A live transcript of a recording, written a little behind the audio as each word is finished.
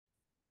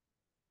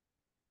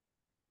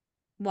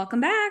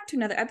Welcome back to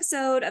another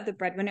episode of the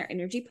Breadwinner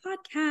Energy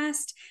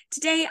Podcast.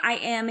 Today, I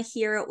am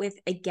here with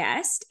a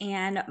guest,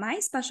 and my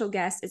special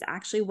guest is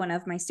actually one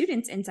of my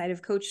students inside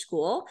of Coach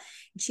School.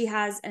 She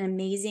has an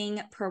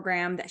amazing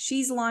program that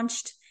she's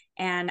launched,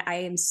 and I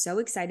am so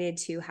excited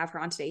to have her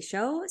on today's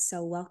show.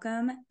 So,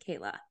 welcome,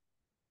 Cayla.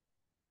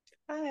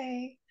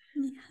 Hi.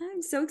 Yeah,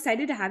 I'm so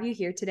excited to have you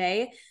here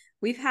today.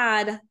 We've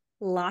had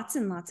lots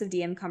and lots of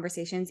DM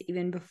conversations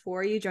even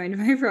before you joined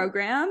my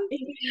program.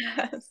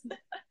 Yes.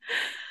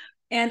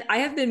 And I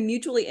have been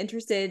mutually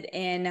interested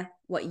in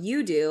what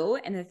you do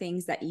and the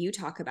things that you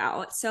talk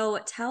about. So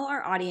tell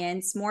our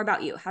audience more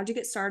about you. How'd you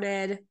get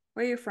started?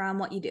 Where you're from?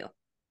 What you do?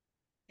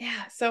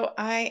 Yeah, so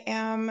I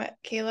am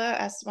Cayla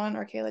S1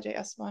 or Cayla J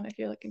S1 if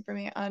you're looking for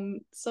me on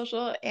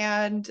social.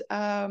 And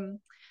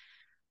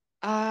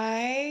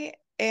I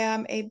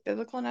am a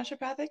biblical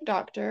naturopathic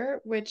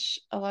doctor, which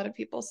a lot of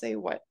people say,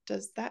 what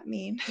does that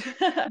mean?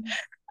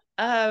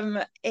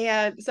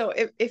 And so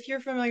if you're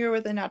familiar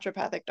with a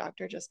naturopathic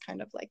doctor, just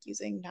kind of like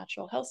using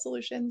natural health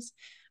solutions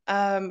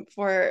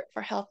for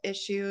health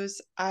issues,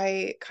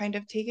 I kind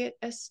of take it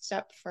a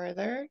step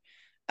further,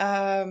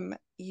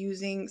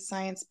 using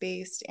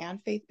science-based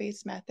and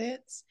faith-based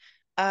methods.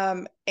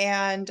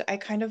 And I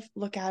kind of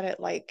look at it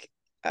like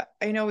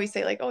I know we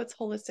say like, oh, it's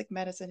holistic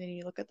medicine and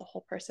you look at the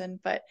whole person,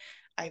 but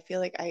I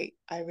feel like I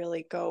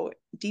really go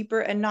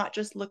deeper and not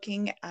just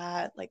looking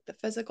at like the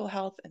physical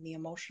health and the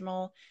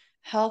emotional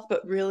health,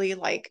 but really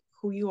like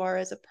who you are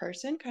as a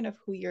person, kind of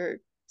who your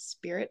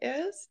spirit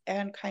is,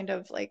 and kind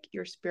of like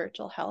your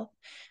spiritual health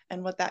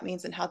and what that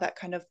means and how that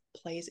kind of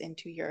plays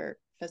into your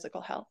physical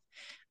health.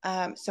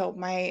 So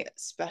my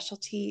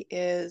specialty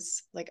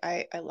is like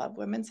I love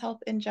women's health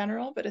in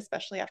general, but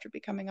especially after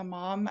becoming a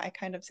mom, I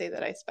kind of say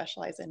that I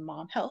specialize in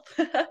mom health.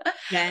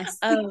 Yes.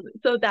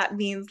 So that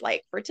means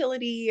like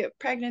fertility,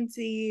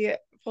 pregnancy,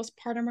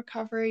 postpartum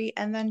recovery,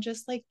 and then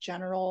just like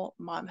general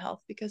mom health,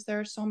 because there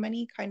are so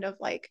many kind of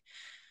like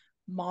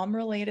mom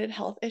related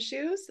health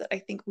issues that I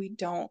think we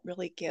don't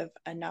really give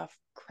enough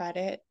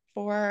credit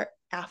for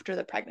after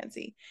the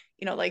pregnancy.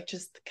 Like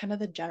just kind of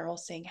the general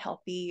staying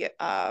healthy,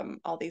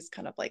 all these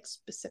kind of like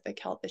specific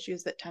health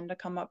issues that tend to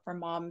come up for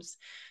moms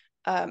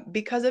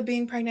because of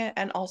being pregnant,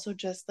 and also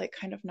just like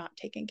kind of not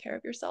taking care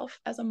of yourself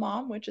as a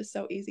mom, which is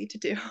so easy to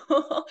do. I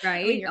mean,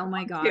 Right. you're Oh a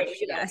my mom too, gosh.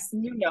 Yes.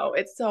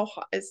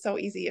 it's so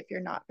easy if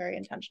you're not very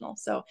intentional.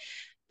 So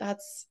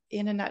that's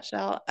in a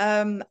nutshell.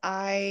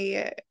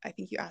 I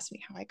think you asked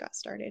me how I got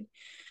started.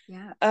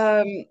 Yeah.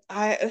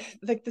 I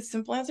like the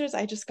simple answer is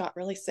I just got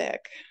really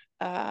sick,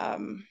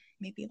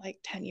 maybe like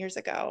 10 years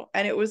ago,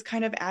 and it was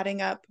kind of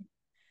adding up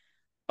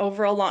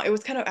over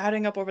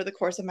the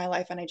course of my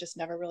life, and I just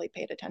never really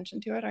paid attention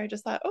to it. I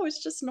just thought, oh,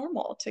 it's just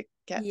normal to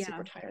get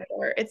super Yeah. tired,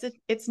 or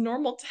it's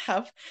normal to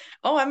have,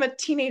 oh, I'm a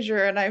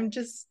teenager and I'm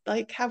just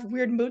like have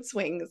weird mood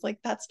swings. Like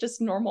that's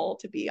just normal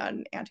to be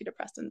on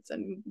antidepressants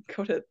and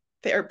go to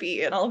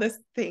therapy and all these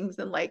things.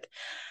 And like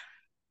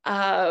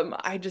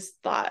I just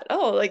thought,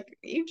 oh, like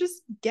you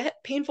just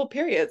get painful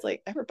periods,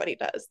 like everybody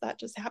does. That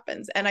just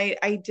happens. And I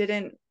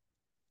didn't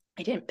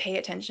pay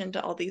attention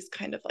to all these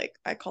kind of like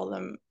I call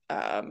them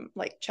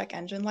like check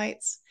engine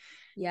lights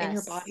in your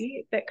Yes.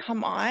 body that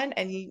come on,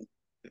 and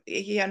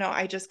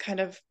I just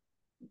kind of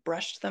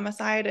brushed them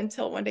aside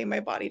until one day my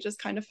body just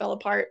kind of fell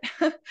apart.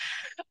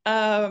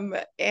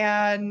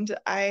 And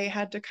I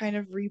had to kind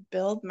of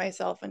rebuild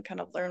myself and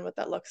kind of learn what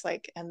that looks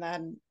like, and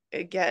then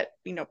get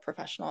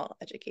professional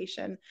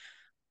education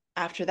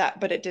after that.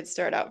 But it did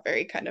start out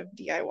very kind of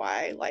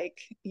DIY, like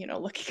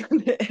looking on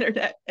the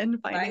internet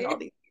and finding all Right.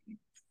 these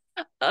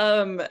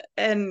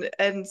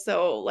and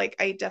so like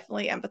I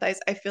definitely empathize.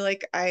 I feel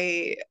like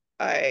I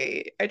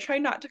try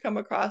not to come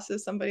across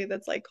as somebody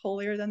that's like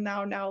holier than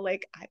thou now,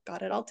 like I've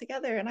got it all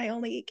together and I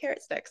only eat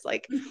carrot sticks.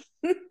 Like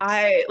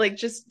I like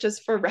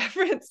just for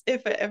reference,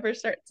 if it ever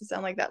starts to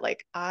sound like that,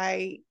 like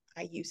I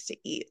used to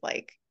eat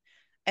like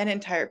an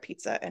entire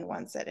pizza in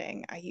one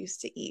sitting. I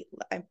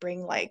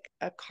bring like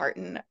a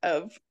carton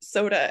of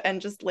soda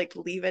and just like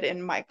leave it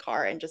in my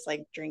car and just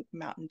like drink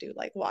Mountain Dew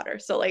like water.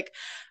 So like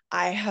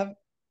I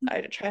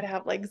try to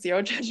have like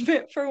zero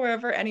judgment for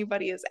wherever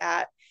anybody is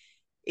at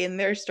in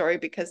their story,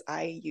 because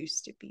I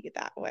used to be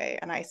that way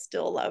and I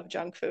still love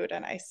junk food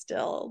and I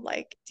still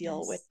like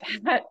deal with Yes.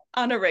 that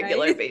on a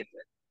regular Right. basis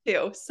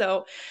too.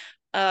 So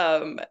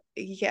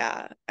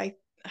yeah, I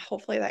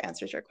hopefully that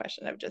answers your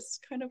question of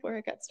just kind of where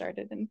I got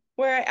started and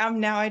where I am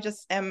now.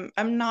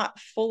 I'm not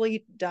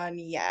fully done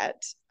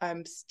yet. I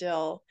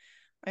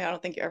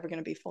don't think you're ever going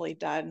to be fully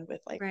done with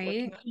like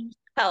working Right. on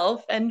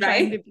health and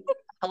trying to Right. be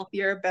a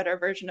healthier, better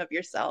version of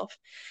yourself.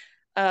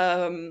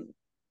 Um,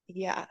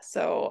 yeah,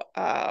 so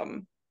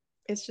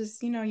it's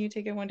just, you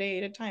take it one day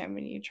at a time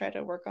and you try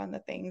to work on the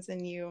things,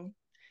 and you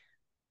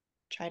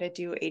try to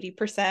do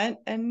 80%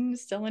 and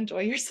still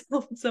enjoy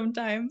yourself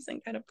sometimes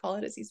and kind of call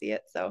it as you see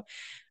it. So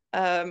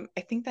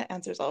I think that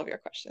answers all of your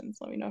questions.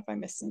 Let me know if I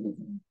missed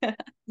anything.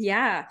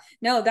 Yeah,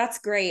 no, that's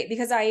great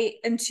because I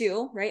am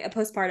too, right? A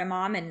postpartum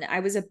mom. And I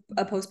was a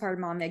postpartum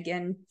mom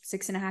again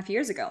 6.5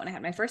 years ago when I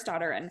had my first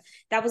daughter. And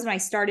that was when I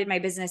started my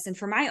business. And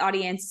for my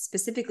audience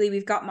specifically,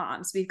 we've got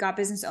moms, we've got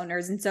business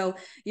owners. And so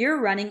you're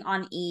running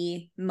on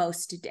E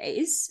most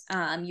days.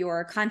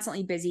 You're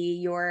constantly busy.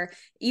 You're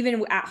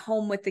even at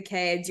home with the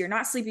kids. You're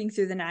not sleeping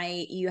through the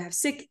night. You have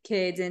sick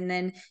kids. And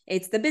then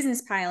it's the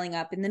business piling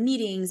up and the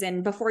meetings.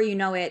 And before you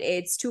know it,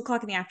 it's 2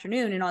 o'clock in the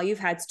afternoon and all you've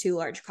had is 2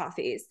 large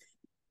coffees,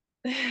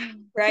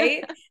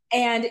 right?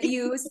 And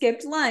you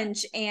skipped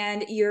lunch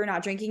and you're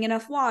not drinking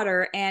enough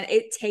water and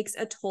it takes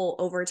a toll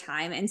over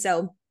time. And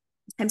so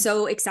I'm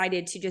so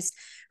excited to just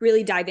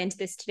really dive into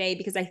this today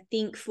because I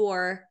think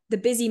for the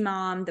busy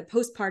mom, the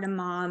postpartum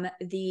mom,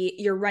 the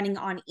you're running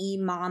on E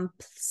mom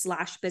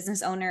slash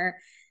business owner,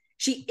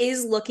 she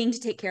is looking to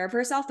take care of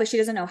herself, but she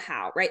doesn't know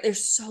how, right?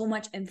 There's so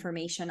much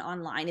information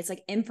online. It's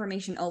like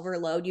information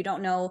overload. You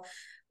don't know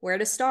where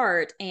to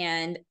start.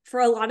 And for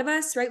a lot of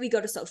us, right, we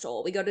go to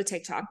social, we go to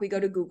TikTok, we go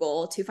to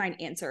Google to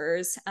find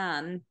answers,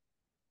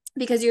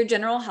 because your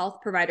general health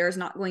provider is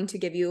not going to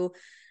give you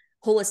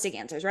holistic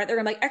answers, right? They're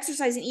gonna be like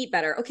exercise and eat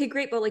better. Okay,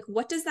 great. But like,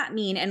 what does that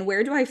mean? And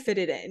where do I fit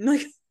it in?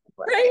 Like,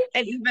 Right. right?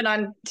 And even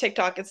on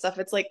TikTok and stuff,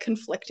 it's like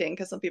conflicting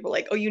because some people are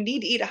like, oh, you need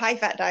to eat a high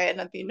fat diet.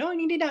 And other people, no,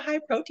 you need a high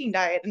protein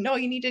diet. And no,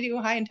 you need to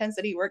do high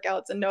intensity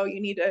workouts. And no,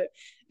 you need to,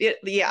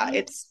 yeah,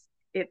 Right.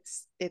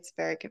 it's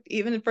very,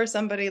 even for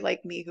somebody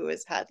like me who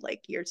has had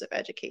like years of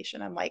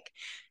education, I'm like,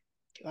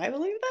 do I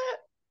believe that?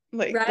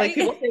 Like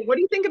people Right. say, what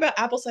do you think about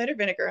apple cider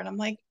vinegar? And I'm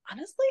like,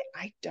 honestly,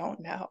 I don't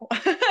know.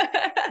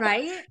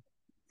 Right.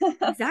 Like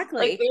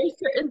Exactly. there's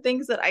certain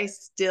things that I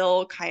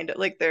still kind of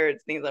like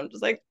there's things I'm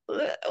just like,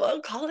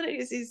 well, call it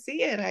as you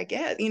see it, I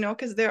guess,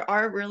 because there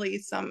are really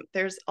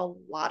there's a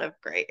lot of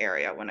gray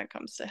area when it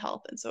comes to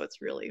health. And so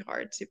it's really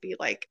hard to be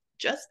like,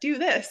 just do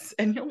this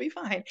and you'll be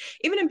fine.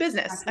 Even in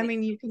business. I Exactly.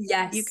 mean, you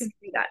Yes. can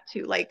see that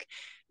too. Like,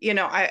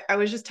 I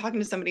was just talking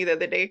to somebody the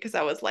other day because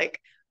I was like,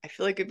 I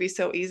feel like it'd be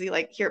so easy,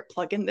 like, here,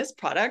 plug in this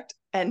product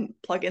and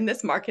plug in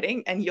this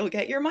marketing and you'll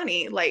get your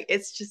money. Like,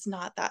 it's just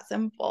not that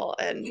simple.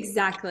 And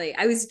Exactly.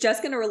 I was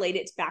just going to relate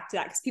it back to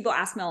that because people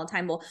ask me all the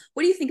time, well,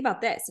 what do you think about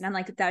this? And I'm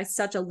like, that is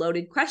such a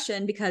loaded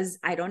question because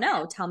I don't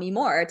know. Tell me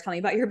more. Tell me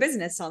about your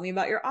business. Tell me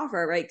about your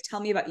offer. Like, tell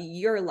me about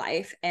your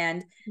life.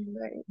 And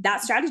right.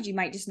 that strategy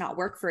might just not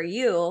work for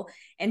you.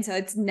 And so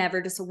it's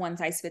never just a one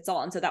size fits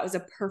all. And so that was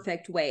a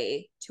perfect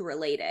way to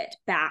relate it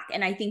back.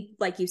 And I think,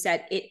 like you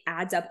said, it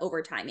adds up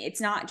over time. It's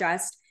not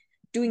just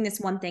doing this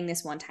one thing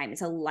this one time,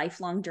 it's a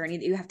lifelong journey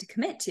that you have to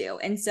commit to.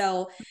 And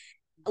so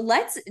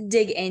let's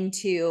dig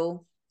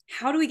into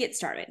how do we get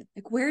started?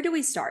 Like, where do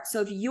we start? So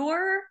if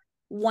you're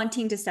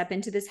wanting to step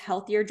into this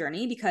healthier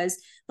journey,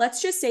 because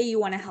let's just say you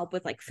want to help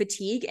with like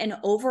fatigue and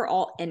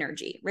overall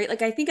energy, right?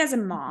 Like, I think as a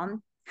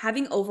mom,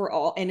 having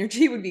overall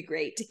energy would be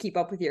great to keep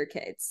up with your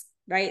kids,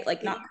 right?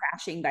 Like, not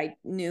crashing by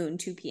noon,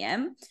 2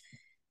 p.m.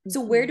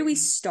 So where do we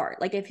start?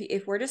 Like,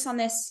 if we're just on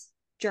this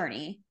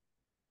journey,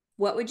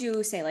 what would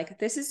you say? Like,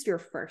 this is your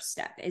first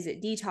step. Is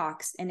it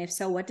detox? And if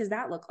so, what does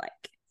that look like?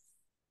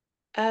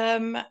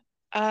 Um,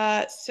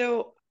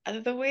 so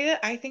the way that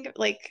I think of,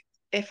 like,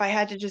 if I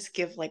had to just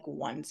give like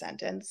one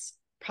sentence,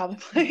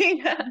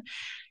 probably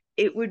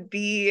it would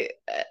be,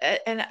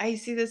 and I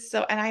see this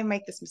and I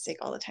make this mistake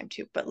all the time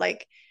too, but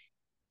like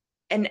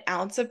an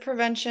ounce of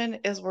prevention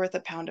is worth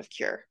a pound of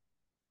cure.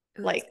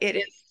 Ooh, that's Like it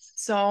is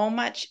so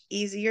much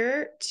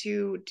easier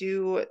to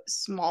do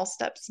small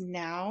steps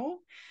now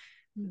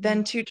mm-hmm.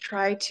 than to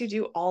try to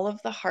do all of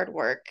the hard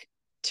work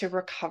to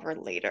recover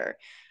later.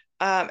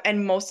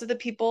 And most of the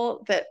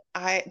people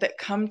that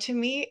come to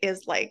me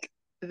is like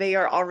they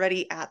are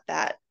already at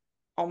that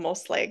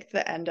almost like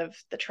the end of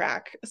the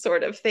track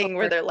sort of thing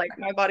where Over. they're like,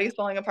 my body's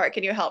falling apart.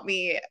 Can you help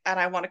me? And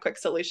I want a quick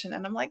solution.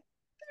 And I'm like,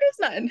 there is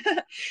none.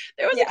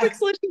 There was a quick Yeah.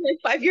 solution like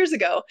 5 years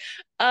ago.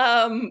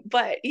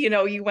 But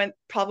you went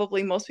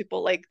probably most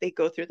people like they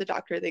go through the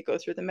doctor, they go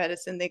through the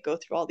medicine, they go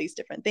through all these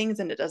different things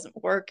and it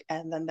doesn't work.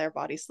 And then their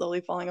body's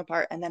slowly falling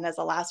apart. And then as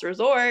a last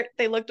resort,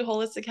 they look to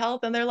holistic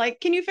health and they're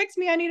like, can you fix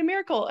me? I need a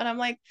miracle. And I'm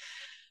like,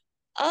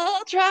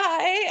 I'll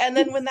try. And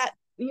then when that,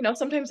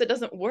 sometimes it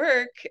doesn't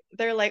work,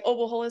 they're like, oh,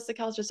 well, holistic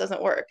health just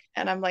doesn't work.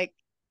 And I'm like,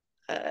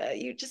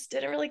 you just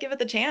didn't really give it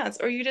the chance,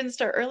 or you didn't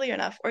start early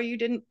enough, or you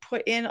didn't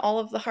put in all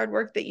of the hard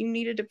work that you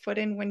needed to put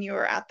in when you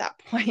were at that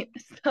point.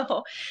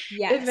 So if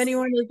Yes.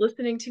 anyone is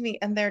listening to me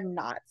and they're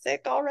not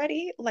sick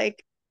already,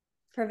 like,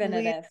 please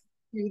Preventative.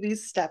 do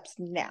these steps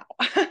now.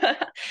 And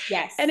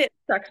Yes. it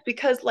sucks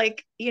because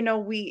like, I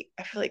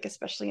feel like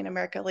especially in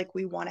America, like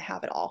we want to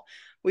have it all.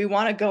 We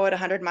want to go at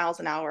 100 miles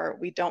an hour.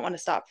 We don't want to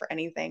stop for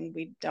anything.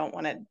 We don't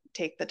want to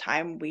take the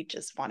time. We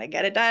just want to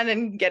get it done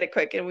and get it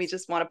quick. And we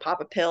just want to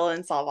pop a pill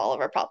and solve all of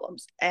our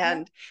problems. Yep.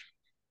 And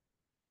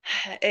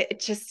it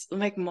just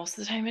like most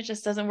of the time it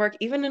just doesn't work.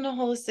 Even in a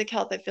holistic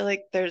health, I feel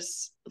like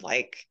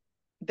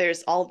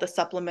there's all the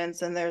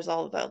supplements and there's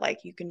all the like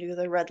you can do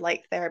the red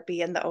light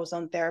therapy and the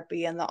ozone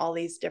therapy and all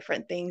these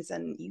different things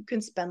and you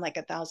can spend like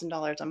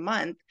 $1,000 a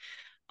month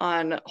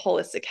on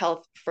holistic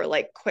health for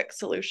like quick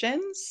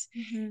solutions.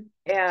 Mhm.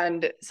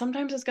 And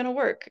sometimes it's going to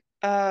work,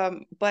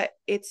 but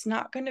it's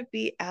not going to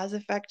be as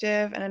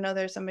effective. And I know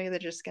there's somebody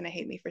that's just going to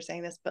hate me for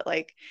saying this, but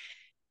like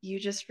you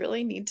just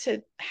really need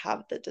to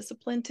have the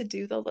discipline to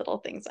do the little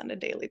things on a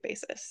daily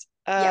basis.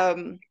 Yeah.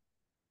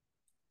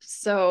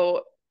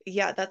 So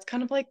yeah, that's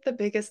kind of like the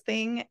biggest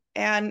thing.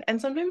 And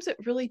sometimes it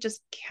really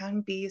just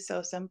can be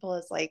so simple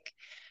as like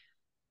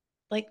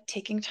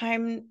taking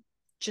time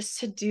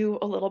just to do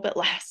a little bit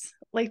less.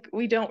 Like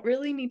we don't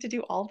really need to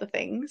do all the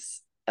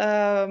things.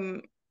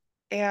 And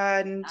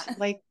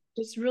like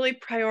just really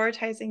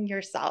prioritizing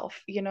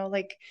yourself,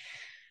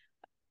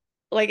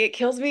 like it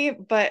kills me,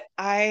 but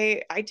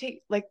I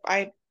take like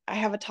I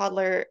have a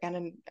toddler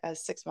and a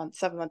 6 month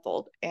 7 month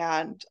old,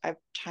 and I've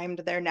timed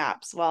their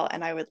naps well,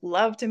 and I would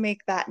love to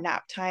make that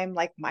nap time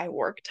like my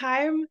work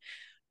time,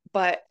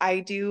 but I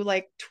do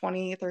like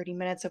 20-30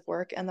 minutes of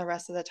work and the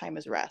rest of the time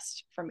is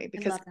rest for me I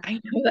because love I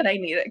that. know that I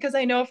need it, because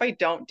I know if I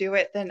don't do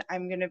it then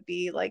I'm going to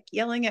be like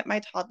yelling at my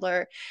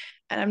toddler,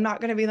 and I'm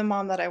not going to be the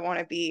mom that I want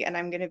to be, and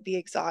I'm going to be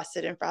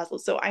exhausted and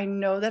frazzled. So I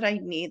know that I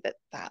need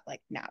that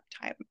like nap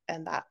time,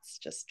 and that's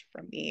just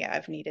for me.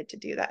 I've needed to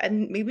do that,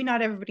 and maybe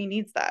not everybody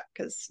needs that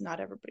because not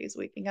everybody's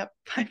waking up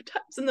 5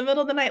 times in the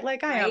middle of the night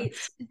like I am.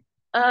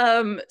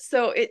 Right.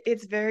 So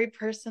it's very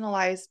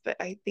personalized, but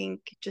I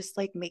think just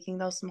like making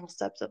those small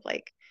steps of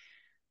like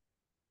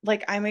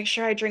I make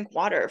sure I drink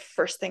water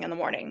first thing in the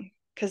morning,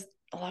 because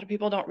a lot of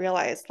people don't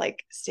realize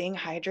like staying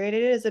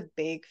hydrated is a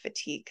big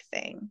fatigue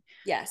thing.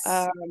 Yes.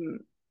 Um,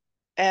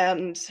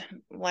 and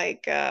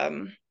like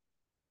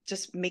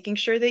just making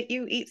sure that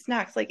you eat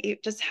snacks, like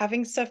just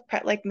having stuff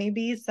prep, like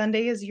maybe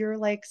Sunday is your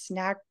like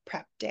snack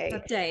prep day,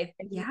 Prep day.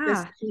 and you just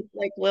Yeah. keep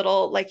like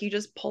little, like you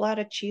just pull out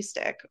a cheese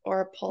stick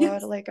or pull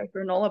out Yes. like a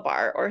granola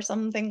bar or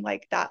something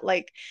like that,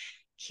 like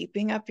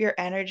keeping up your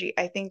energy.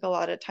 I think a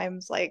lot of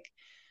times like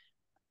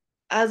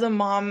as a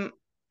mom,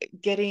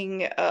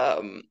 getting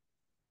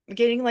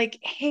getting like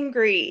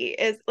hangry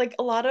is like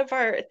a lot of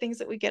our things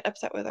that we get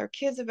upset with our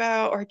kids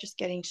about, or just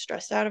getting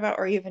stressed out about,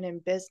 or even in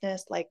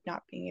business like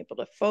not being able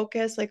to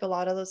focus, like a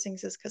lot of those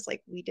things is because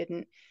like we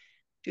didn't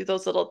do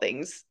those little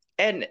things.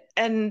 And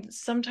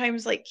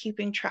sometimes like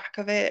keeping track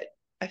of it,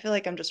 I feel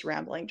like I'm just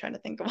rambling trying to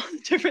think of all the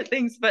different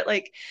things, but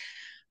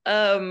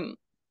um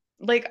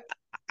like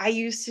I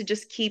used to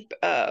just keep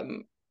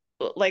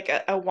like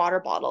a water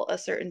bottle a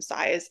certain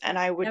size, and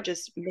I would Yep.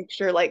 just make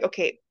sure like,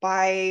 okay,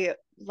 by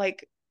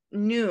like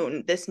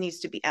noon this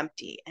needs to be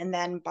empty, and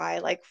then by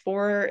like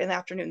 4 in the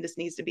afternoon this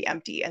needs to be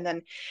empty, and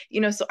then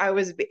so I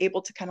was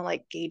able to kind of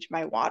like gauge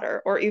my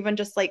water, or even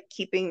just like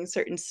keeping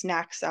certain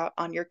snacks out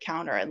on your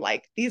counter and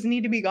like these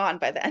need to be gone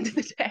by the end of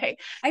the day.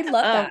 I love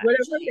that Whatever it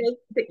actually. is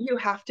that you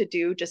have to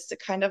do just to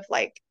kind of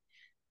like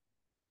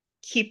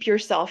keep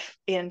yourself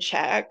in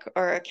check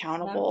or Yeah.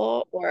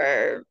 accountable,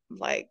 or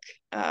like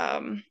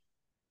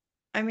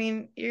I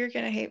mean, you're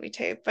gonna hate me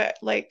too, but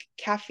like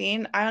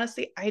caffeine,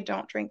 I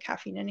don't drink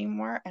caffeine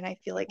anymore, and I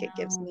feel like it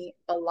gives No. me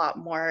a lot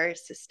more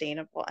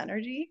sustainable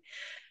energy.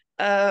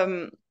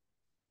 um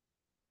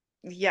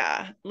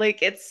yeah,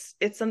 like it's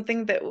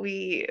something that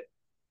we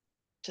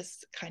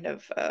just kind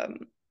of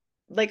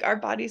like our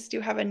bodies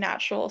do have a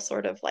natural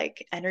sort of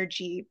like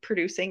energy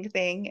producing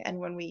thing, and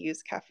when we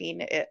use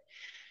caffeine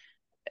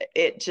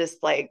it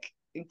just like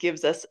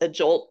gives us a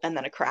jolt and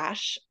then a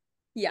crash.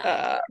 Yeah.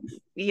 uh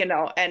and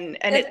The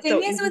it's thing so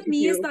is easy with to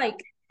me is do.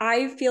 like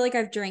I feel like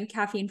I've drank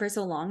caffeine for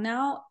so long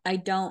now. I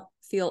don't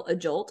feel a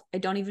jolt. I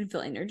don't even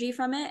feel energy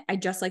from it. I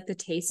just like the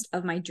taste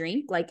of my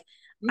drink. Like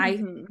I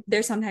Hmm.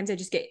 there's sometimes I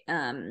just get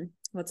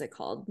what's it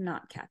called?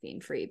 Not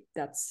caffeine free.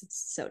 That's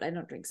soda. I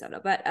don't drink soda.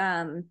 But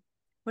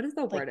what is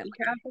the Like word I'm decaf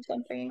looking or for? Oh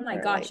something, my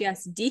or gosh, like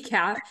yes,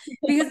 decaf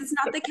because it's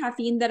not the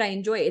caffeine that I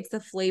enjoy. It's the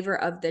flavor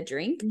of the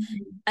drink.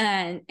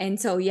 Mhm. And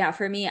so yeah,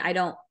 for me, I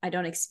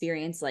don't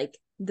experience like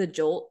the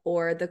jolt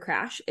or the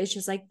crash. It's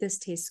just like this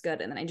tastes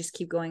good, and then I just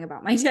keep going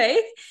about my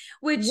day,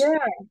 which Yeah.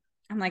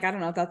 I'm like, I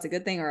don't know if that's a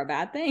good thing or a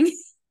bad thing.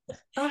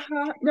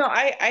 Uh-huh. No,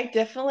 I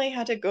definitely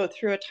had to go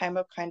through a time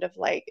of kind of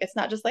like, it's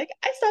not just like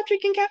I stopped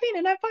drinking caffeine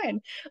and I'm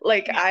fine.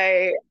 Like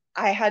Yeah.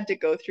 I had to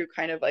go through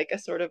kind of like a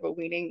sort of a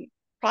weaning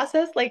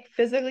process, like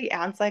physically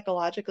and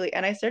psychologically.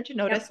 And I started to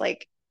notice Yep.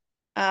 like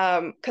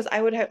because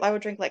I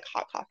would drink like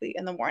hot coffee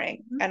in the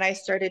morning, and I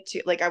started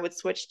to like I would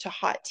switch to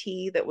hot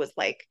tea that was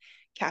like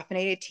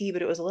caffeinated tea,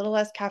 but it was a little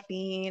less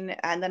caffeine.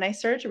 And then I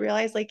started to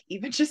realize like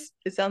even just,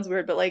 it sounds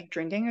weird, but like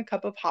drinking a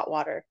cup of hot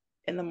water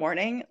in the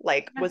morning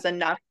like Yeah. was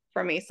enough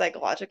for me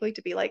psychologically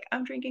to be like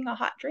I'm drinking a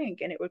hot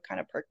drink, and it would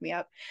kind of perk me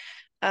up.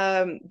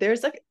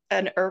 There's like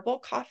an herbal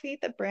coffee,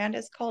 the brand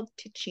is called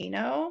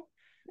Ticino.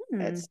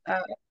 Hmm. It's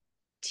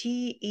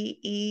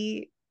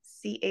Teechinio,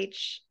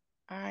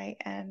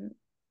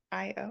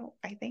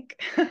 I think.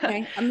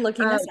 Okay. I'm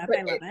looking this up. But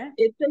I love it.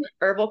 it's an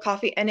herbal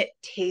coffee, and it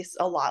tastes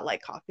a lot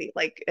like coffee.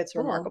 Like it's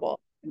Cool. remarkable.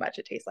 much.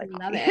 It tastes like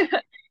Love coffee.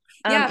 it.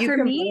 Yeah, You for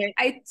me,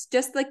 combine. it's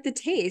just like the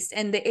taste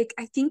and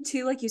I think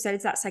too, like you said,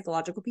 it's that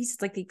psychological piece.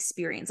 It's like the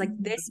experience. Like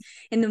this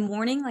in the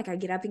morning, like I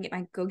get up and get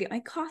my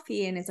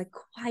coffee and it's like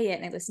quiet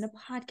and I listen to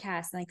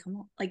podcasts and I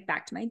come like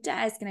back to my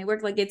desk and I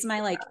work like it's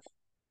my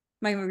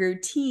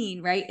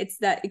routine, right? It's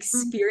that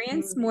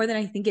experience Mhm. more than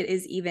I think it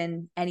is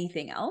even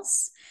anything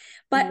else.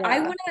 But I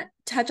Yeah. want to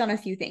touch on a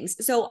few things.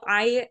 So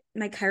my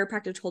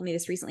chiropractor told me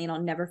this recently and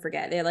I'll never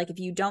forget. They're like, if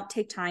you don't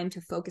take time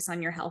to focus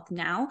on your health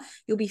now,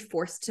 you'll be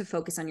forced to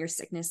focus on your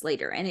sickness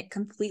later. And it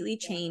completely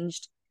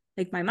changed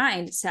like my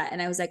mindset.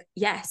 And I was like,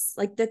 yes,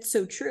 like that's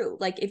so true.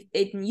 Like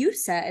if you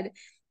said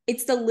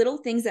it's the little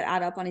things that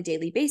add up on a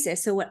daily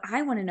basis. So what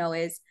I want to know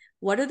is,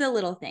 what are the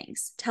little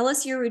things? Tell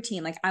us your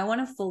routine. Like I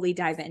want to fully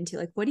dive into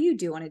like, what do you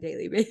do on a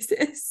daily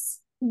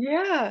basis?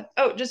 Yeah.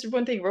 Oh, just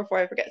one thing before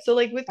I forget. So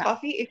like with Yeah.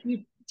 coffee, if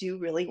you do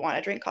really want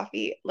to drink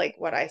coffee, like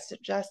what I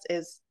suggest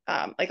is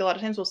like a lot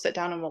of times we'll sit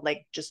down and we'll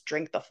like just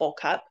drink the full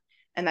cup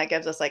and that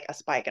gives us like a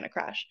spike and a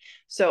crash.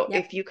 So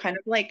Yep. if you kind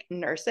of like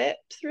nurse it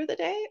through the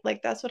day,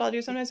 like that's what I'll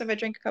do sometimes if I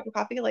drink a cup of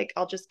coffee, like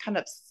I'll just kind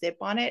of sip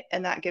on it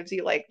and that gives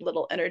you like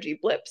little energy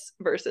blips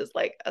versus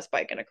like a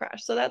spike and a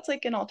crash. So that's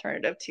like an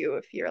alternative too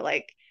if you're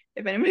like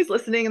if anybody's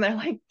listening and they're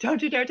like,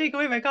 don't you dare take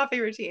away my coffee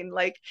routine,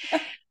 like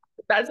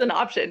that's an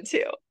option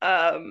too.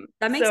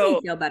 That makes me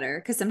So feel better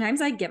because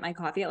sometimes I get my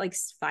coffee at like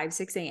 5,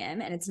 6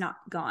 a.m. and it's not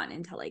gone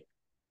until like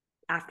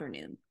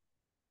afternoon.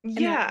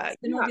 And then my yeah,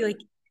 husband will yeah, be like,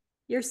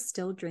 "You're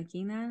still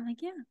drinking that?" I'm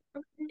like, yeah,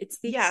 it's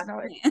the yeah, no,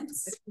 it's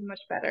experience. much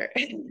better.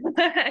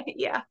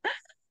 Yeah.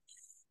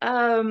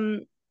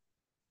 Um,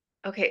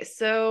 okay,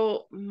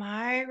 so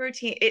my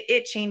routine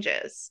it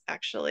changes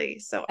actually.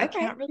 So I Okay.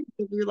 can't really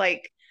give you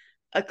like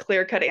a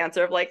clear-cut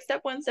answer of like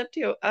step one, step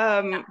two.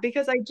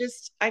 Because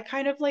I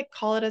kind of like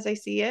call it as I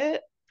see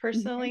it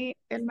Mhm. personally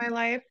in my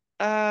life.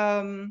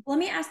 Um, Let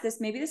me ask this.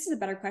 Maybe this is a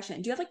better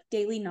question. Do you have like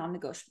daily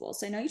non-negotiables?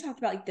 So I know you talked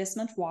about like this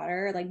much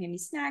water, like maybe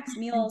snacks,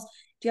 meals.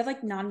 Do you have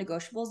like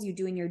non-negotiables you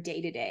do in your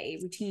day-to-day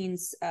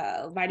routines,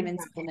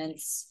 vitamins,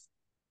 supplements?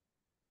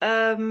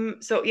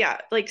 So yeah,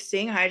 like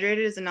staying hydrated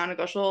is a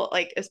non-negotiable,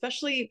 like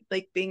especially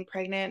like being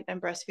pregnant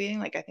and breastfeeding,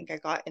 like I think I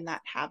got in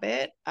that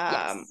habit,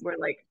 Yes. where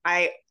like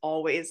I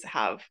always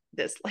have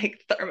this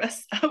like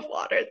thermos of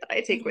water that I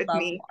I take with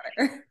love me.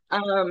 water.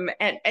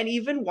 And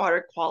even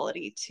water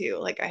quality too.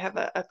 Like I have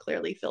a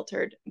clearly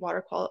filtered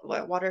water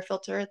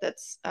filter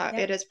that's it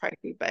Yep. is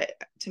pricey, but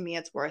to me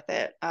it's worth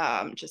it.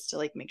 Just to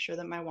like make sure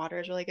that my water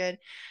is really good.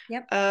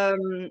 Yep.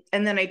 And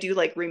then I do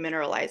like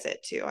remineralize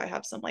it too. I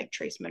have some like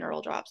trace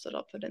mineral drops that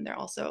I'll put in there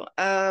also.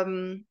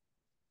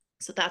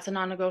 So that's a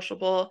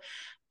non-negotiable.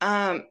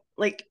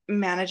 Like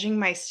managing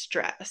my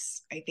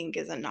stress, I think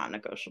is a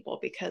non-negotiable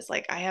because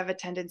like I have a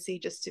tendency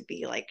just to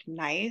be like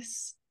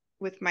nice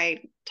with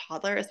my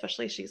toddler,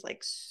 especially she's like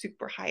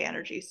super high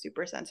energy,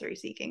 super sensory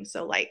seeking.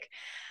 So like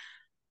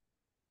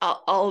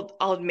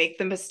I'll make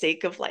the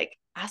mistake of like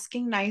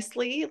asking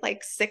nicely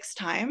like 6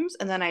 times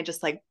and then I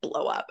just like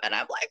blow up and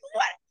I'm like,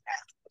 what?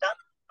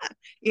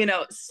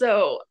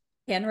 So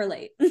Can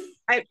relate.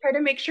 I try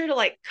to make sure to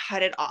like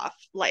cut it off.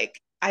 Like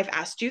I've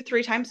asked you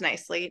 3 times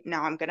nicely.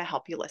 Now I'm going to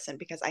help you listen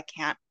because I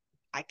can't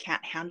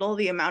handle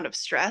the amount of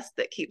stress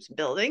that keeps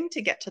building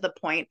to get to the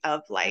point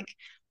of like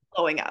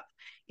blowing up.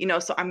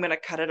 So I'm going to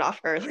cut it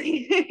off I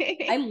early.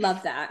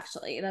 love that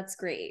actually. That's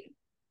great.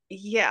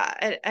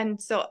 Yeah,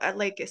 and so I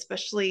like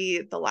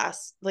especially the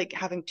last like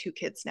having 2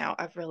 kids now,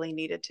 I've really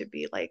needed to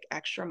be like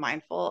extra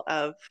mindful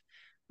of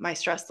my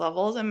stress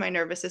levels and my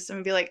nervous system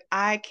and be like,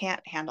 I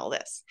can't handle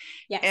this.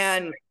 Yes.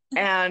 And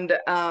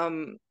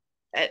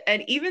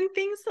and even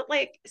things that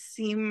like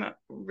seem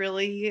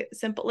really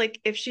simple, like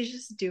if she's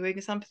just doing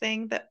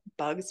something that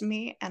bugs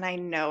me and I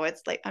know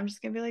it's like I'm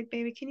just gonna be like,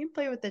 baby, can you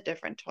play with a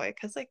different toy?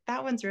 Because like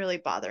that one's really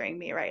bothering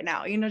me right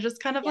now.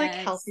 Just kind of like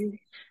Yes. healthy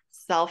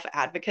self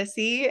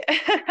advocacy.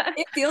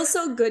 It feels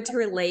so good to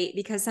relate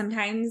because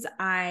sometimes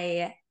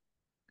I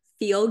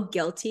feel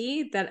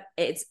guilty that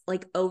it's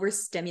like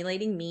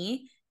overstimulating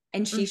me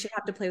and she should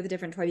have to play with a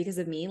different toy because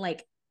of me.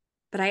 Like,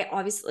 but I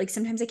obviously like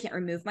sometimes I can't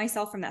remove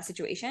myself from that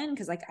situation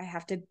because like I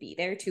have to be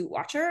there to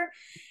watch her.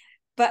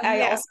 But I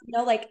Yeah. also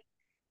know like,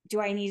 do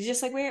I need to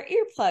just like wear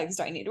earplugs?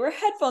 Do I need to wear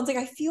headphones? Like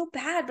I feel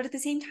bad, but at the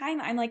same time,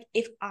 I'm like,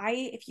 if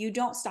you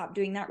don't stop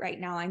doing that right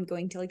now, I'm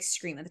going to like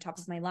scream at the top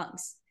of my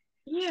lungs.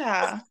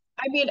 Yeah.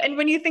 I mean, and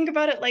when you think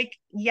about it, like,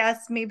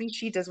 yes, maybe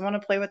she does want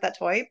to play with that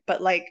toy,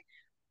 but like,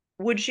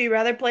 would she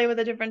rather play with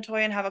a different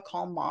toy and have a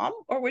calm mom,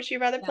 or would she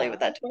rather play with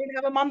Yeah, that toy and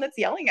have a mom that's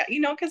yelling at,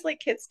 because like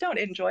kids don't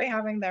enjoy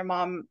having their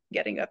mom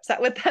getting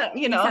upset with them.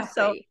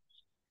 So exactly.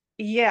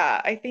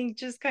 yeah, I think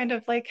just kind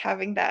of like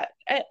having that,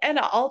 and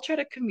I'll try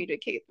to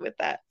communicate with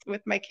that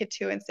with my kid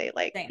too and say,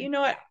 like, you Same.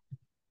 know what, Yeah,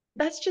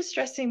 that's just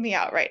stressing me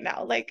out right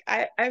now. Like,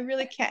 I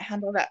really can't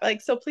handle that.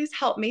 Like, so please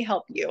help me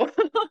help you.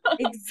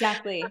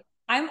 exactly.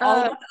 I'm all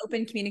Uh, about the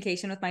open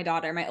communication with my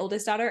daughter, my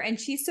oldest daughter, and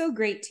she's so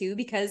great too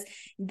because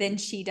then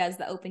she does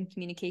the open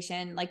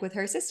communication like with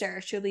her sister.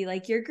 She'll be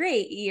like, "You're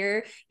great.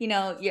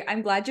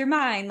 I'm glad you're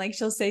mine." Like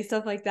she'll say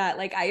stuff like that.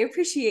 Like I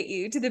appreciate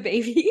you to the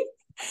baby.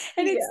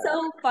 And it's Yeah.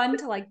 so fun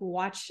to like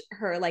watch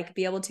her like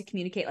be able to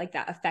communicate like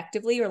that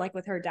effectively, or like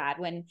with her dad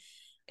when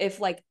if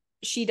like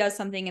she does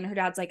something and her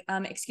dad's like,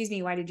 excuse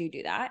me, why did you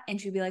do that? And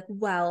she'd be like,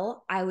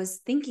 well, I was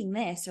thinking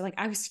this, or like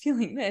I was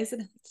feeling this.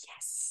 And I'm like,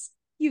 yes,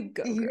 you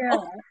go,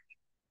 girl.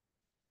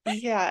 Yeah.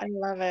 Yeah, I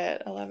love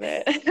it. I love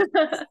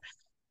it.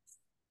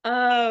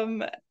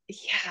 Um,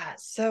 yeah,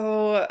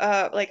 so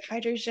like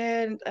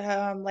hydration,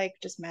 like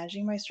just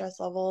managing my stress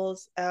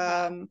levels.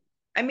 Yeah.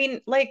 I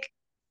mean, like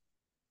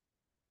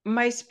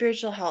my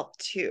spiritual health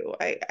too.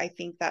 I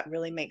think that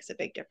really makes a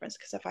big difference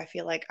because if I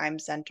feel like I'm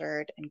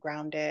centered and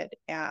grounded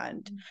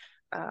and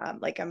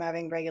like I'm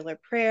having regular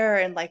prayer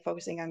and like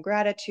focusing on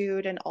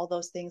gratitude and all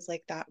those things,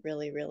 like that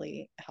really,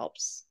 really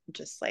helps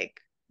just like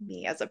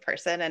me as a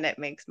person and it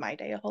makes my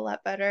day a whole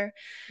lot better.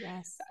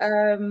 Yes.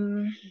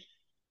 Um,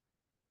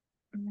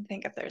 I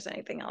think if there's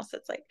anything else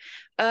that's like,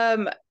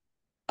 um,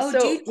 Oh, do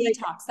so like,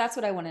 detox. That's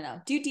what I want to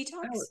know. Do oh,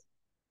 detox?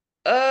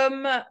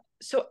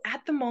 so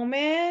at the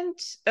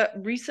moment,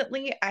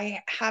 recently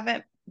I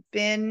haven't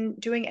been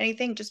doing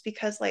anything just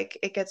because like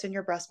it gets in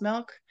your breast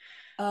milk.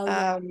 Oh,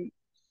 yeah. Um,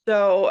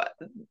 so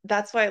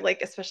that's why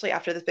like especially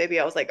after this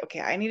baby, I was like, okay,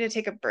 I need to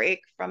take a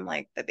break from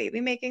like the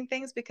baby making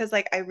things because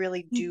like I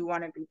really do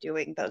want to be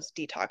doing those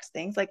detox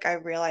things. Like I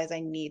realize I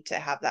need to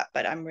have that,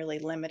 but I'm really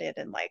limited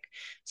in like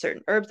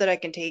certain herbs that I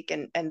can take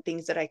and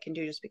things that I can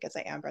do just because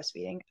I am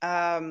breastfeeding.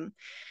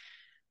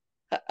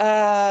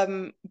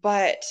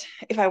 But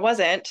if I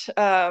wasn't,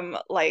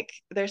 like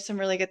there's some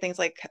really good things.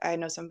 Like I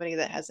know somebody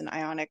that has an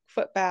ionic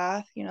foot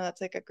bath, you know,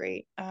 that's like a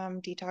great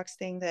detox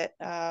thing that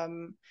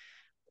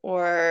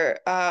or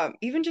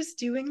even just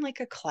doing like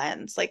a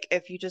cleanse. Like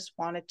if you just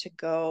wanted to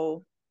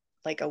go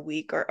like a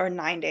week or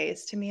 9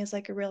 days to me is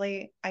like a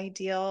really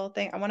ideal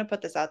thing. I want to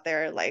put this out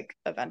there like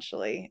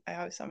eventually. I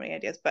have so many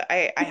ideas, but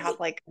I have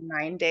like a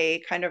 9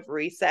 day kind of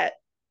reset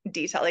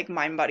detail, like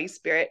mind, body,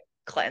 spirit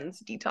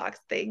cleanse detox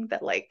thing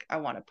that like I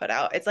want to put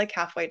out. It's like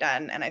halfway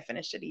done and I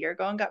finished it a year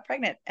ago and got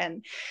pregnant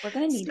and We're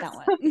gonna need still that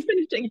one.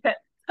 finishing it.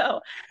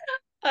 So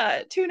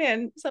tune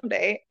in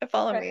someday.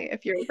 Follow Okay. me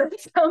if that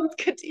sounds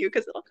good to you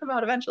because it'll come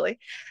out eventually.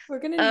 We're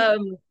gonna need that.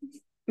 Um,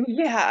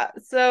 yeah.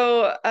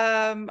 So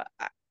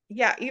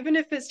yeah, even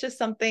if it's just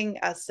something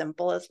as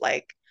simple as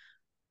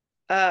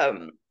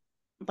um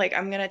like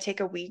I'm gonna take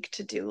a week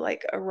to do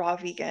like a raw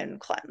vegan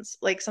cleanse,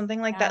 like something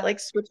like that. Yeah. Like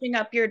switching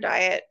up your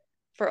diet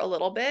for a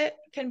little bit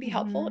can be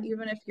helpful, Hmm.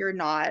 even if you're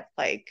not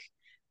like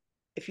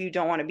if you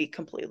don't want to be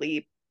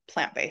completely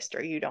plant-based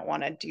or you don't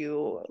want to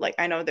do like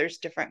I know there's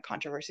different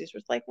controversies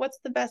with like what's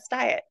the best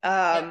diet.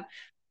 Yeah.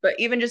 But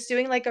even just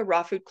doing like a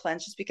raw food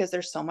cleanse just because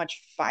there's so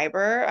much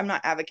fiber, I'm not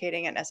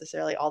advocating it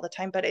necessarily all the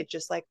time, but it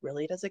just like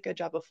really does a good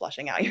job of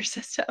flushing out your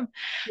system.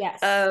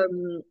 Yes.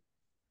 Um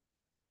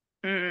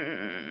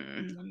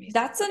let me see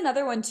That's what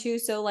another one too.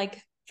 So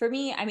like for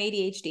me, I'm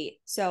ADHD.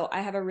 So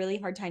I have a really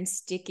hard time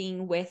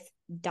sticking with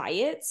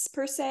diets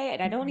per se.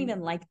 And I don't Mhm.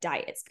 even like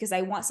diets because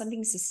I want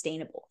something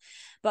sustainable.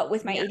 But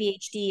with my Yeah.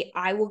 ADHD,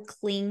 I will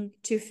cling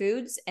to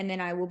foods and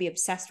then I will be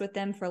obsessed with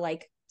them for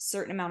like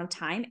certain amount of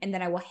time and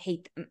then I will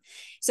hate them.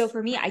 So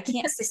for me, I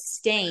can't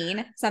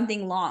sustain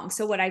something long.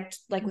 So what I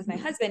like with my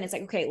Mhm. husband is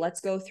like, okay,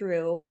 let's go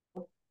through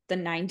the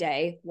 9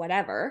 day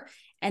whatever,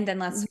 and then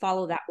let's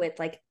follow that with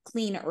like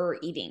cleaner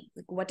eating.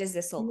 Like what does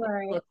this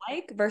Right. look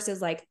like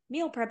versus like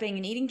meal prepping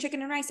and eating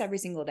chicken and rice every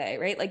single day,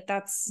 right? Like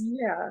that's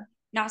Yeah.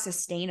 not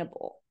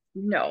sustainable.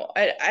 No,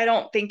 I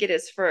don't think it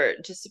is for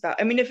just about,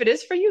 I mean, if it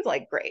is for you,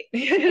 like great,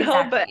 you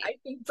know, but Exactly. I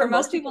think For for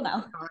most most people, people,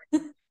 no. it's not.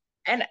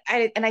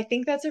 And I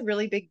think that's a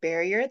really big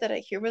barrier that I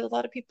hear with a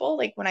lot of people.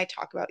 Like when I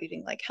talk about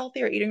eating like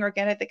healthy or eating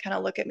organic, they kind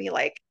of look at me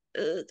like,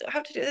 do I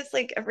have to do this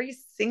like every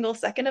single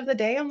second of the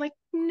day? I'm like,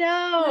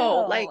 no.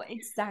 No, Like when I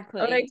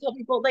exactly. tell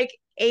people like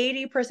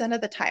 80%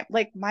 of the time,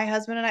 like my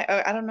husband and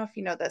I don't know if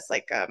you know this,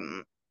 like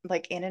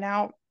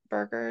In-N-Out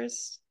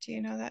burgers. Do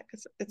you know that?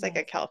 Because it's like a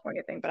Yes.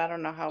 California thing, but I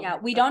don't know how Yeah,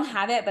 we don't that's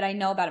have it, but I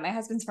know about it. My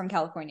husband's from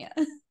California.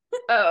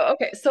 Oh,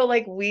 okay. So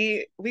like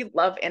we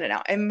love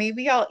In-N-Out and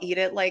maybe I'll eat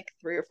it like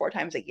 3 or 4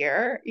 times a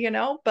year, you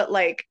know, but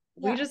like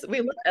Yeah,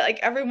 we like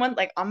everyone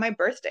like on my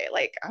birthday,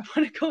 like I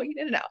want to go eat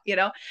In-N-Out, you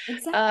know?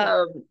 exactly.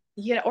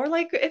 Or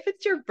like if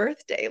it's your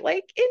birthday,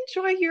 like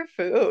enjoy your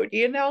food,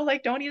 you know,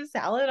 like don't eat a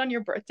salad on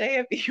your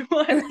birthday if you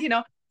want, you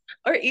know,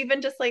 or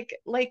even just like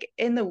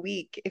in the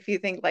week, if you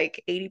think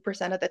like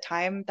 80% of the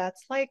time,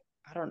 that's like,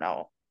 I don't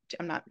know.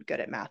 I'm not good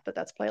at math, but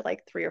that's probably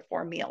like 3 or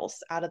 4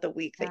 meals out of the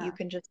week that you Yeah.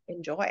 can just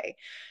enjoy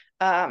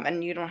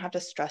and you don't have to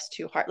stress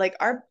too hard. Like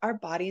our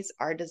bodies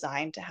are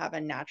designed to have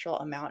a natural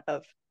amount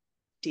of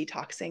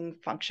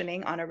detoxing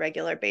functioning on a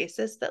regular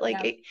basis that like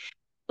Yeah. it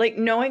like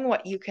knowing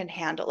what you can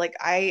handle. Like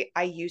I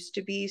used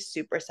to be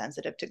super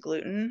sensitive to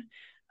gluten.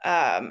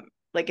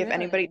 Like if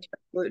anybody Really? took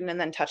gluten and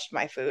then touched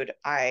my food,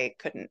 I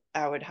couldn't,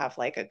 I would have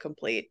like a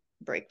complete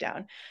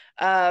breakdown.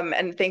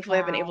 And thankfully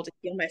I've been able Wow. to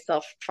heal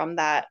myself from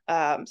that,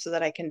 so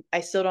that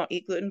I still don't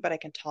eat gluten, but I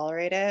can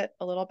tolerate it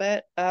a little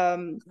bit.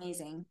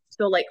 Amazing.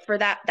 So like for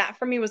that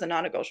for me was a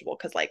non-negotiable,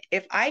 because like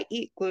if I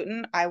eat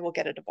gluten, I will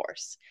get a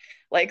divorce.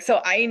 Like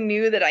so I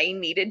knew that I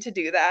needed to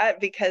do that,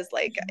 because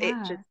like it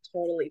just Yeah.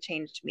 totally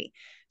changed me.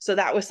 So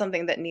that was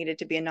something that needed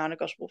to be a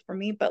non-negotiable for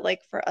me. But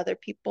like for other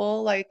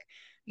people, like,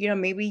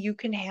 maybe you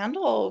can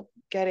handle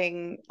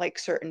getting like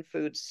certain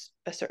foods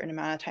a certain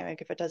amount of time,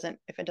 like if it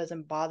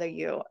doesn't bother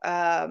you.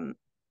 Um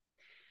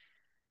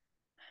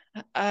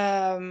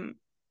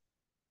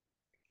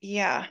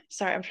yeah,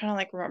 sorry, I'm trying to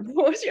like remember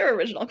what was your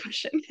original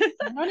question.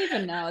 I don't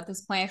even know at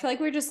this point. I feel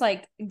like we're just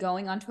like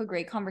going on to a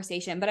great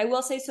conversation. But I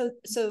will say so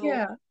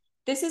Yeah.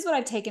 this is what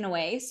I've taken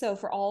away. So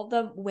for all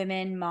the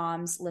women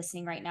moms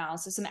listening right now,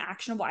 so some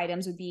actionable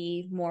items would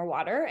be more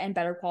water and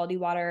better quality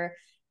water,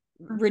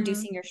 Mhm.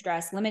 reducing your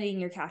stress, limiting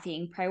your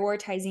caffeine,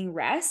 prioritizing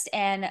rest,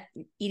 and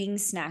eating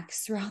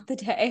snacks throughout the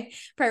day,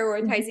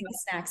 prioritizing Yeah.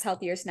 snacks,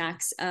 healthier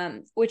snacks,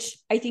 which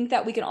I think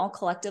that we can all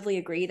collectively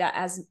agree that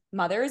as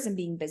mothers and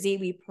being busy,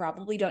 we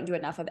probably don't do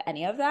enough of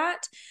any of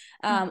that.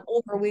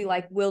 Or we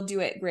like will do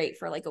it great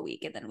for like a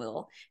week and then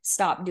we'll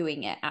stop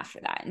doing it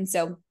after that. And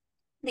so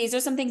these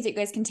are some things that you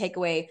guys can take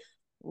away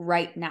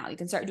right now. You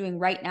can start doing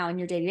right now in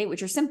your day to day,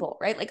 which are simple,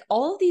 right? Like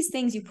all of these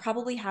things you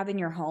probably have in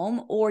your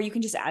home, or you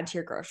can just add to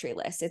your grocery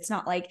list. It's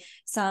not like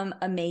some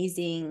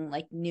amazing,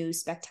 like new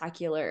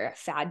spectacular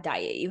fad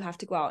diet you have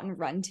to go out and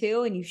run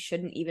to, and you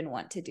shouldn't even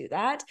want to do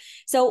that.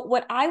 So,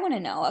 what I want to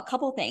know, a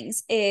couple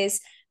things is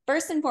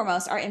first and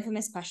foremost, our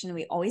infamous question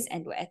we always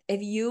end with: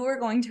 if you were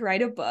going to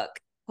write a book,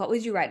 what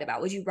would you write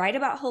about? Would you write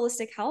about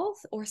holistic health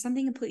or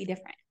something completely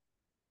different?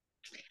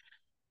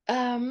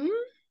 Um,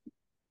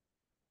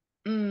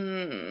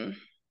 mm,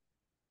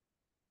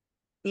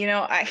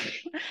 I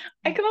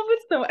I come up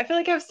with I feel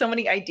like I have so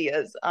many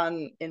ideas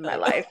in my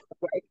life.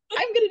 Like,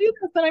 I'm gonna do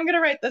this and I'm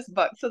gonna write this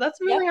book. So that's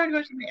a Yep. really hard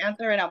question to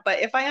answer right now. But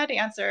if I had to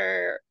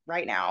answer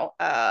right now,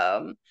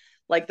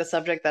 like the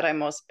subject that I'm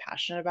most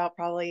passionate about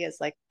probably is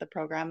like the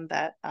program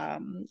that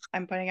I'm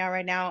putting out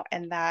right now.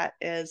 And that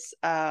is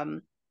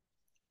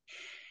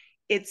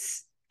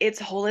it's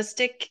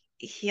holistic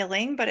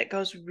healing, but it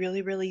goes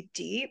really, really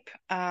deep.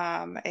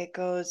 It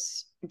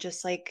goes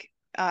just like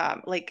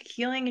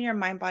healing in your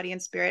mind, body,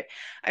 and spirit.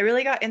 I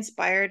really got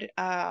inspired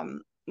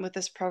with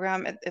this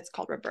program. It's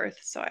called Rebirth.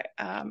 So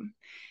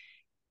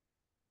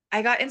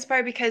I got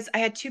inspired because I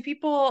had two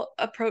people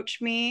approach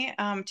me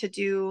to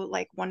do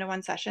like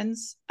one-to-one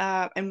sessions,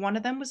 and one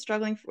of them was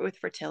struggling with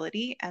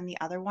fertility, and the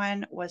other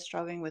one was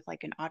struggling with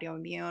like an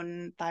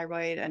autoimmune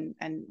thyroid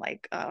and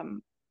like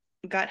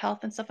gut health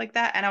and stuff like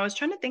that. And I was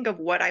trying to think of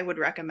what I would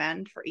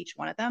recommend for each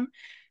one of them.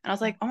 And I was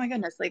like, oh my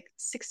goodness, like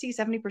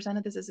 60-70%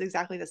 of this is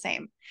exactly the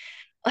same.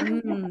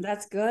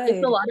 That's It's a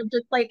good. lot of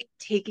just like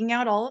taking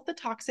out all of the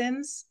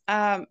toxins,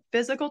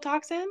 physical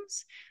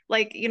toxins,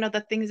 like,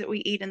 the things that we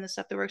eat and the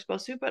stuff that we're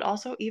exposed to, but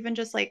also even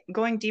just like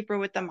going deeper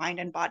with the mind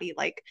and body,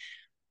 like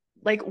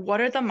what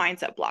are the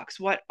mindset blocks,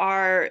 what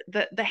are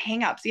the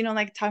hangups,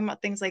 like talking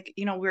about things like,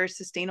 we're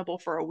sustainable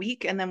for a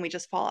week and then we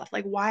just fall off.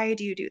 Like, why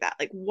do you do that?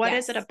 Like, what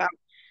is it Yes. about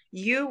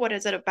you? What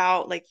is it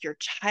about like your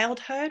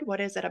childhood? What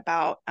is it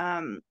about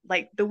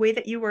like the way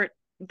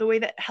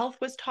that health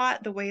was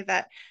taught, the way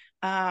that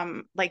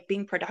like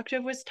being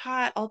productive was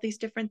taught, all these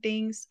different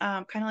things,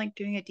 kind of like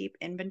doing a deep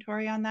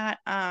inventory on that.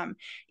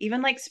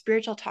 Even like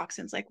spiritual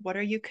toxins, like what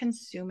are you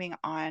consuming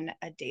on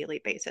a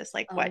daily basis?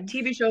 Like what Um,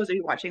 TV shows are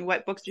you watching?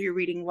 What books are you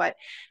reading? What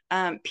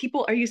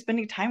people are you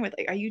spending time with?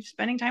 Like, are you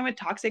spending time with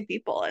toxic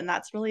people? And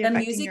that's really the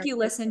affecting music your you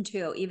listen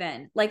to,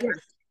 even like yeah.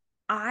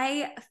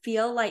 I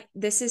feel like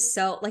this is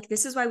so like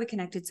this is why we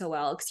connected so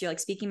well because you're like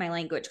speaking my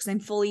language because I'm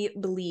fully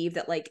believe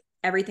that like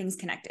everything's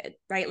connected,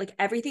 right? Like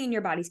everything in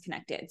your body's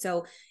connected.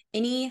 So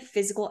any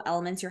physical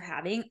elements you're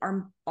having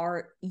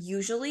are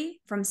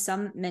usually from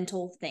some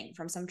mental thing,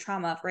 from some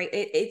trauma, right?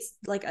 It's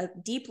like a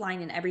deep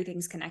line and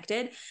everything's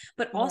connected.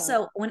 But Yeah.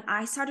 also when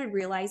I started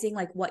realizing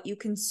like what you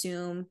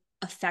consume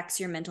affects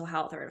your mental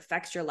health or it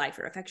affects your life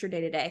or affects your day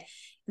to day.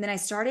 And then I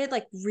started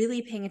like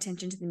really paying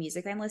attention to the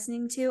music I'm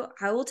listening to.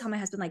 I will tell my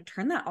husband, like,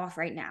 turn that off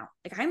right now.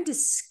 Like, I'm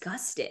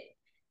disgusted.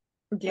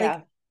 Like,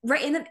 Yeah.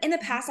 right in the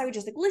past, I would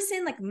just like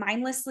listen like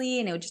mindlessly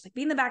and it would just like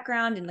be in the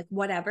background and like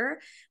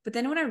whatever. But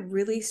then when I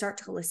really start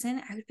to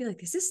listen, I would be like,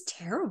 this is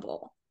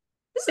terrible.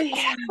 This is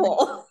Yeah.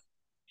 awful.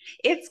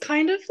 It's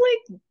kind of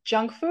like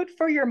junk food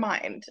for your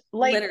mind.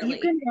 Like you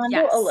Literally. can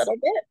handle a Yes. little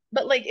bit,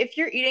 but like if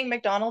you're eating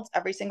McDonald's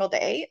every single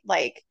day,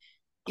 like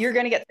you're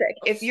gonna get sick.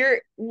 If you're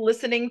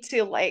listening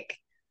to like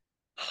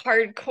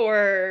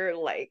hardcore,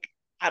 like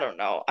I don't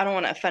know, I don't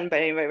want to offend by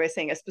anybody by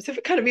saying a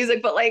specific kind of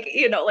music, but like,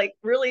 like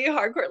really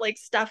hardcore like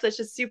stuff that's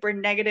just super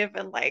negative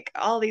and like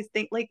all these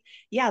things, like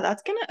yeah,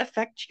 that's gonna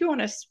affect you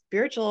on a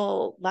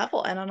spiritual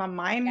level and on a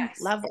mind Yes.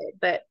 level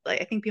that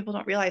like I think people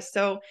don't realize.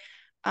 So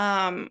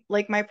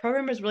like my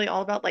program is really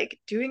all about like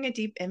doing a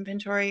deep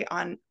inventory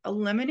on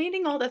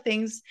eliminating all the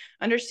things,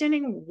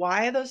 understanding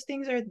why those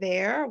things are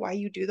there, why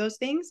you do those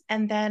things,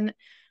 and then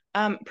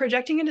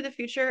projecting into the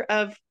future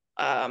of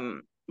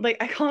like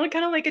I call it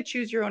kind of like a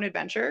choose your own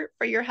adventure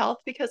for your health,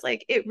 because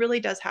like it really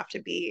does have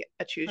to be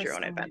a choose your own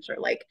Personal. adventure.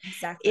 Like it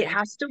Exactly.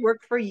 has to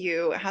work for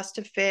you. It has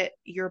to fit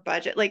your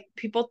budget. Like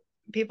people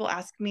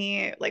ask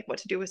me like what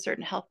to do with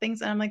certain health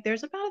things, and I'm like,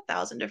 there's about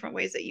 1,000 different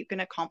ways that you can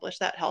accomplish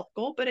that health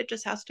goal, but it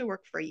just has to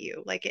work for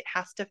you. Like it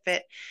has to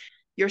fit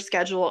your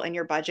schedule and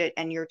your budget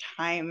and your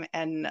time,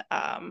 and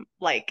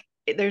like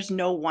there's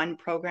no one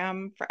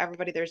program for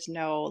everybody. There's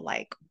no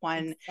like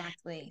one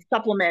Exactly.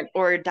 supplement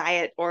or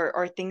diet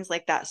or things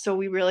like that. So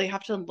we really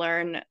have to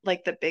learn,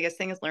 like the biggest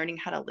thing is learning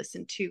how to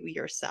listen to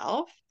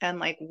yourself and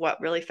like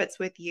what really fits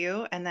with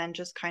you, and then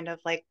just kind of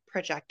like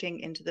projecting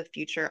into the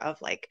future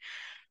of like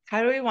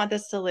how do we want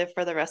this to live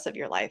for the rest of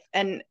your life.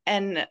 And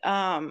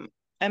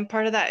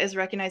part of that is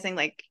recognizing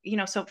like,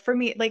 so for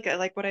me, like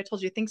what I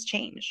told you, things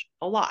change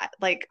a lot.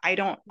 Like I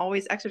don't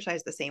always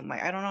exercise the same way.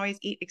 I don't always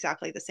eat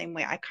exactly the same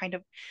way. I kind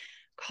of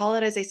call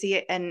it as I see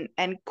it, and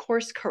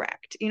course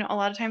correct. A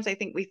lot of times I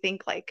think we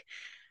think like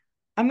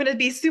I'm going to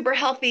be super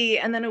healthy,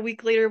 and then a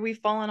week later we've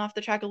fallen off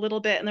the track a little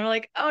bit and they're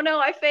like, "Oh no,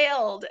 I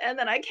failed." And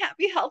then I can't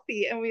be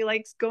healthy, and we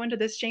like go into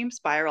this shame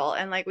spiral,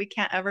 and like we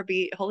can't ever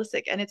be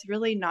holistic, and it's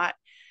really not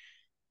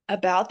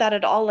about that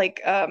at all.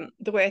 Like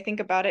the way I think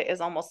about it is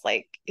almost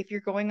like if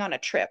you're going on a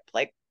trip,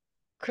 like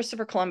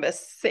Christopher Columbus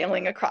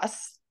sailing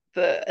across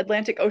the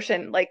Atlantic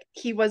Ocean, like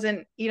he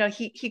wasn't,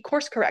 he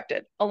course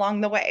corrected along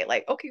the way.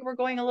 Like, okay, we're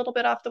going a little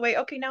bit off the way.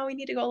 Okay, now we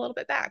need to go a little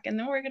bit back, and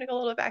then we're gonna go a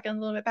little bit back and a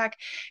little bit back.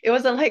 It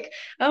wasn't like,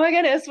 oh my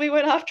goodness, we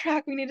went off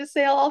track. We need to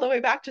sail all the way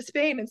back to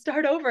Spain and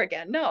start over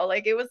again. No,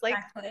 like it was like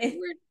Exactly.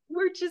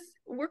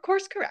 we're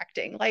course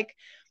correcting. Like,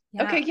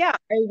 okay, Yeah.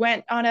 yeah, I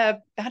went on a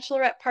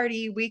bachelorette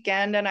party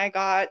weekend and I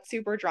got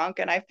super drunk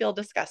and I feel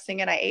disgusting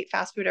and I ate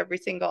fast food every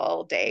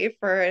single day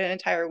for an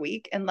entire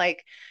week. And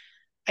like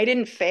I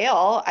didn't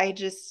fail. I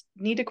just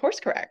need to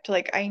course correct.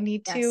 Like I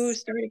need to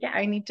Yes. start again.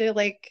 I need to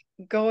like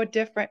go a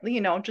different,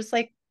 just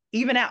like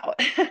even out.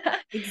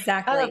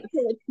 Exactly.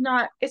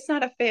 So it's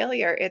not a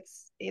failure.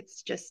 It's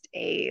just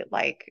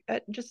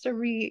just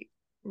a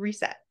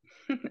reset.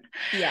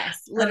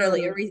 Yes.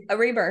 Literally um, a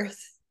rebirth.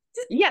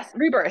 yes,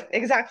 rebirth.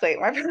 Exactly.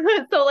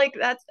 So like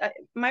that's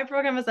my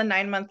program is a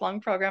 9 month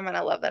long program, and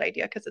I love that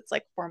idea because it's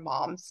like for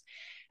moms,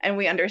 and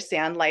we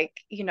understand like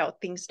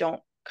things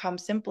don't come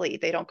simply.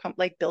 They don't come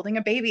like building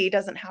a baby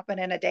doesn't happen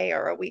in a day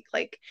or a week.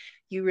 Like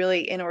you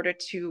really, in order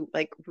to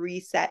like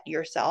reset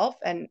yourself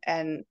and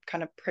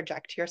kind of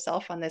project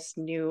yourself on this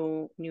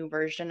new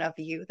version of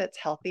you that's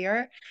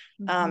healthier,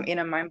 Mhm. in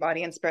a mind,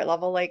 body, and spirit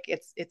level, like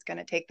it's going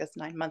to take this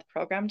 9 month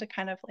program to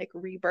kind of like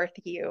rebirth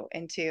you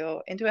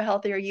into a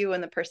healthier you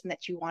and the person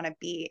that you want to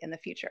be in the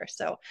future.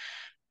 So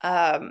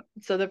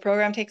the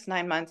program takes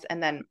 9 months,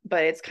 and then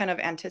but it's kind of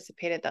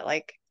anticipated that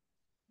like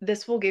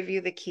this will give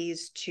you the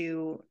keys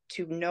to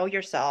know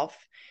yourself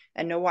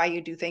and know why you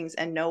do things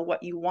and know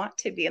what you want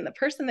to be and the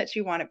person that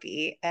you want to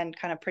be, and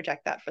kind of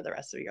project that for the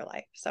rest of your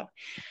life. So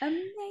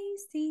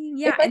Amazing. if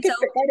Yeah. I And so could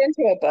fit that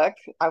into a book,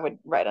 I would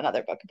write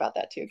another book about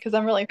that too, because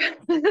I'm really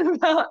passionate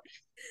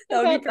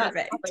that would be about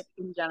that perfect. topic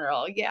in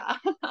general. Yeah.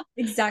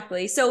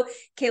 Exactly. So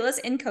Cayla's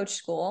in coach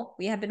school.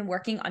 We have been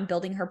working on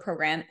building her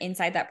program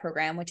inside that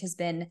program, which has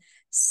been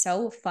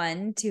so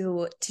fun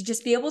to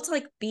just be able to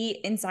like be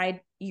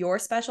inside your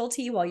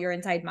specialty while you're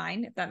inside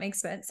mine, if that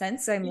makes sense.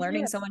 So I'm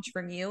learning Yeah. so much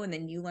from you, and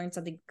then you learn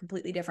something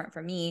completely different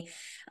from me.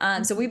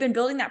 So Mhm. we've been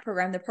building that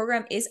program. The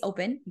program is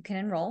open. You can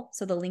enroll.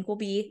 So the link will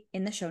be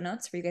in the show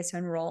notes for you guys to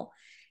enroll.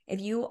 If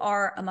you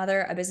are a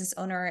mother, a business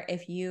owner,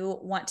 if you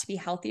want to be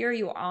healthier,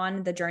 you're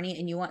on the journey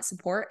and you want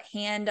support,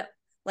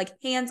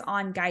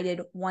 hands-on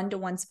guided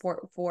one-to-one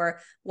support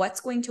for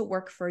what's going to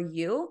work for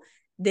you,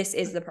 this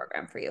is the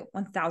program for you.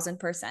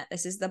 1000%.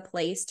 This is the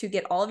place to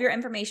get all of your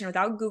information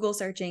without Google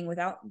searching,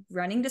 without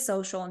running to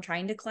social and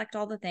trying to collect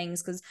all the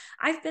things, because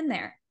I've been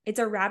there. It's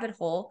a rabbit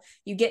hole.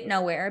 You get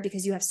nowhere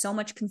because you have so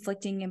much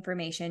conflicting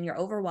information. You're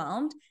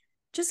overwhelmed.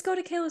 Just go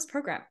to Cayla's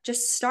program.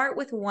 Just start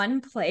with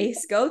one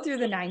place, go through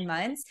the 9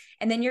 months,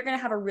 and then you're going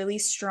to have a really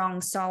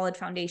strong, solid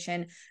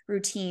foundation,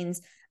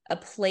 routines, a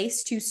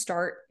place to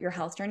start your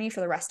health journey for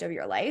the rest of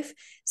your life.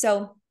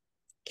 So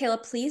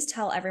Cayla, please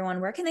tell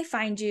everyone, where can they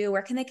find you?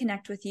 Where can they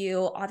connect with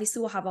you? Obviously,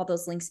 we'll have all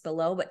those links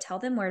below, but tell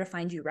them where to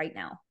find you right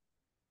now.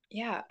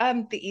 Yeah.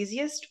 The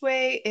easiest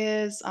way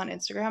is on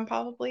Instagram,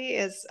 probably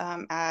is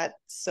at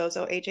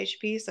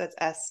SozoHHP. So it's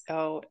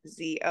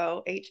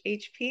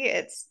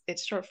SOZOHHP.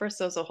 It's short for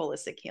Sozo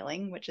Holistic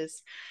Healing, which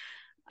is,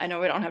 I know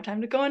we don't have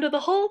time to go into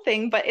the whole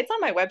thing, but it's on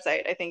my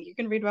website. I think you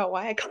can read about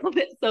why I called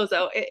it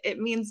Sozo. It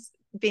means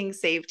being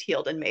saved,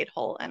 healed, and made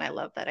whole. And I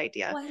love that Oh,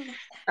 idea. I love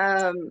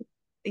that. Um,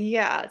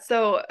 yeah.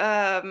 So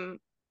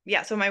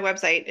my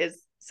website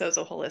is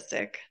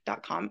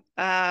sozoholistic.com.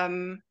 I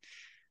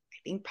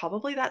think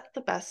probably that's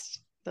the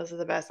best. Those are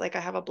the best. Like I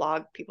have a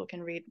blog, people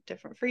can read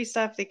different free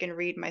stuff. They can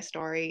read my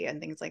story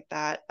and things like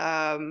that.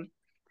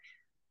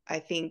 I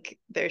think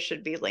there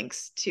should be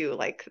links to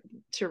like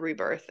to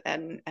Rebirth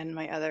and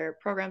my other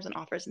programs and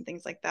offers and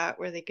things like that,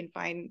 where they can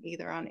find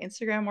either on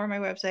Instagram or my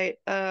website.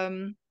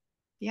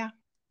 Yeah,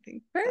 I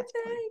think Perfect.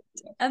 that's probably,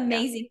 yeah.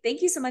 Amazing.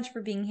 Thank you so much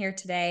for being here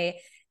today.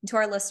 And to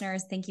our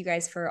listeners, thank you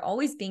guys for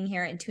always being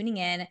here and tuning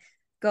in.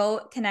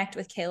 Go connect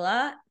with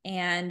Cayla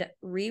and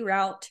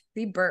rebirth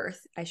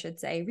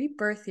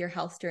your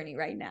health journey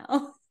right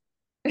now.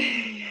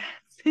 Yes.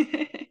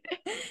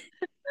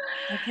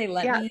 Okay,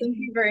 Yeah, thank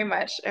you very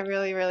much. I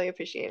really, really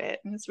appreciate it.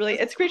 And it's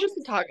great just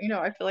to talk.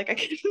 I feel like I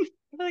can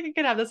I feel like I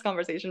could have this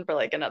conversation for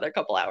like another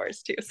couple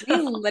hours too. We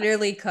So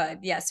literally could.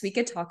 Yes, we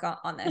could talk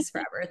on this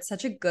forever. It's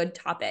such a good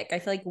topic. I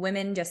feel like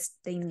women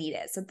they need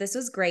it. So this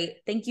was great.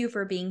 Thank you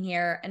for being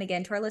here. And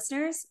again, to our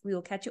listeners, we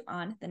will catch you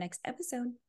on the next episode.